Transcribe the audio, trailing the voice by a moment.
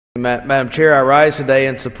Madam Chair, I rise today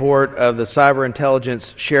in support of the Cyber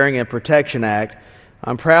Intelligence Sharing and Protection Act.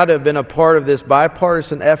 I'm proud to have been a part of this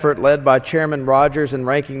bipartisan effort led by Chairman Rogers and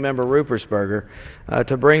Ranking Member Ruppersberger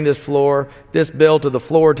to bring this bill to the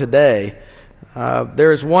floor today.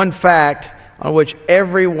 There is one fact on which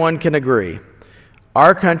everyone can agree.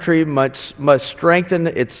 Our country must strengthen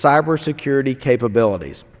its cybersecurity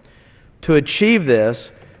capabilities. To achieve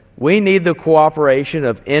this, we need the cooperation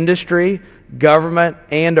of industry, government,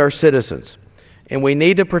 and our citizens. And we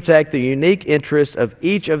need to protect the unique interests of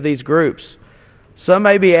each of these groups. Some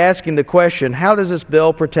may be asking the question, how does this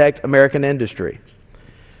bill protect American industry?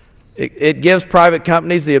 It gives private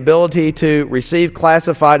companies the ability to receive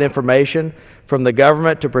classified information from the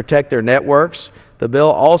government to protect their networks. The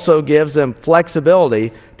bill also gives them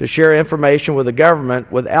flexibility to share information with the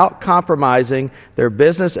government without compromising their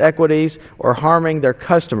business equities or harming their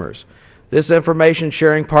customers. This information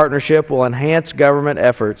sharing partnership will enhance government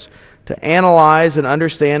efforts to analyze and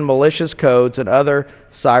understand malicious codes and other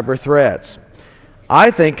cyber threats.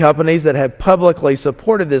 I think companies that have publicly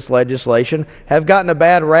supported this legislation have gotten a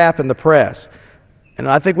bad rap in the press. And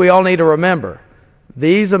I think we all need to remember,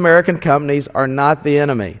 these American companies are not the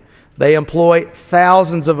enemy. They employ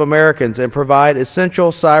thousands of Americans and provide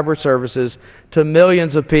essential cyber services to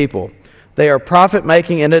millions of people. They are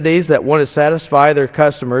profit-making entities that want to satisfy their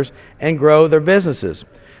customers and grow their businesses.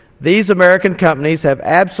 These American companies have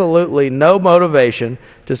absolutely no motivation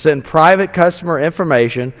to send private customer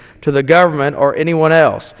information to the government or anyone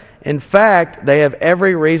else. In fact, they have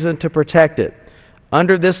every reason to protect it.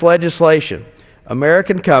 Under this legislation,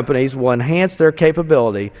 American companies will enhance their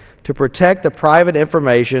capability to protect the private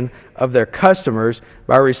information of their customers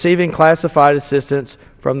by receiving classified assistance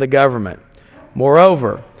from the government.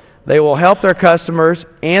 Moreover, they will help their customers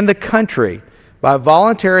and the country by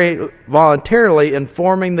voluntarily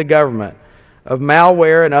informing the government of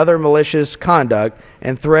malware and other malicious conduct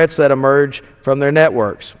and threats that emerge from their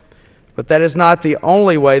networks. But that is not the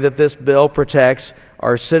only way that this bill protects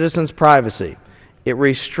our citizens' privacy. It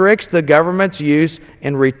restricts the government's use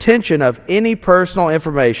and retention of any personal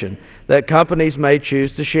information that companies may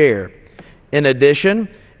choose to share. In addition,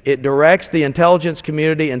 it directs the Intelligence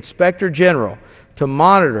Community Inspector General to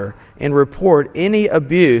monitor and report any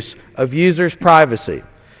abuse of users' privacy.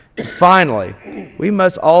 And finally, we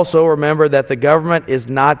must also remember that the government is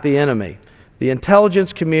not the enemy. The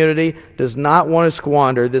intelligence community does not want to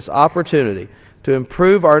squander this opportunity to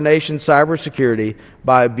improve our nation's cybersecurity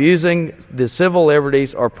by abusing the civil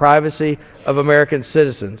liberties or privacy of American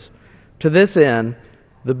citizens. To this end,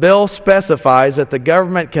 the bill specifies that the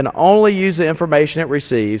government can only use the information it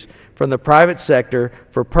receives from the private sector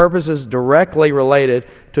for purposes directly related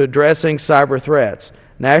to addressing cyber threats,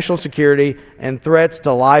 national security, and threats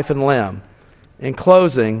to life and limb. In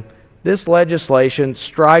closing, this legislation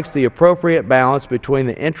strikes the appropriate balance between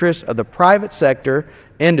the interests of the private sector,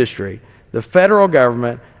 industry, the federal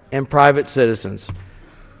government, and private citizens.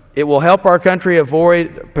 It will help our country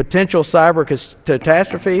avoid potential cyber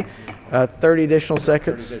catastrophe. 30 additional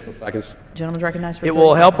seconds. Gentleman's recognized for 30 It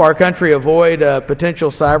will help seconds. our country avoid potential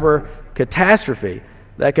cyber catastrophe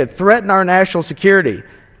that could threaten our national security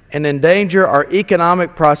and endanger our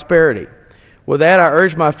economic prosperity. With that, I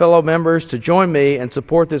urge my fellow members to join me and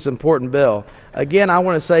support this important bill. Again, I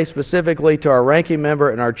want to say specifically to our ranking member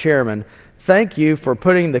and our chairman, thank you for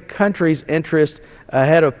putting the country's interest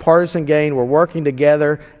ahead of partisan gain. We're working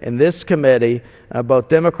together in this committee, both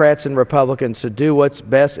Democrats and Republicans, to do what's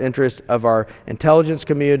best interest of our intelligence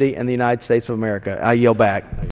community and the United States of America. I yield back.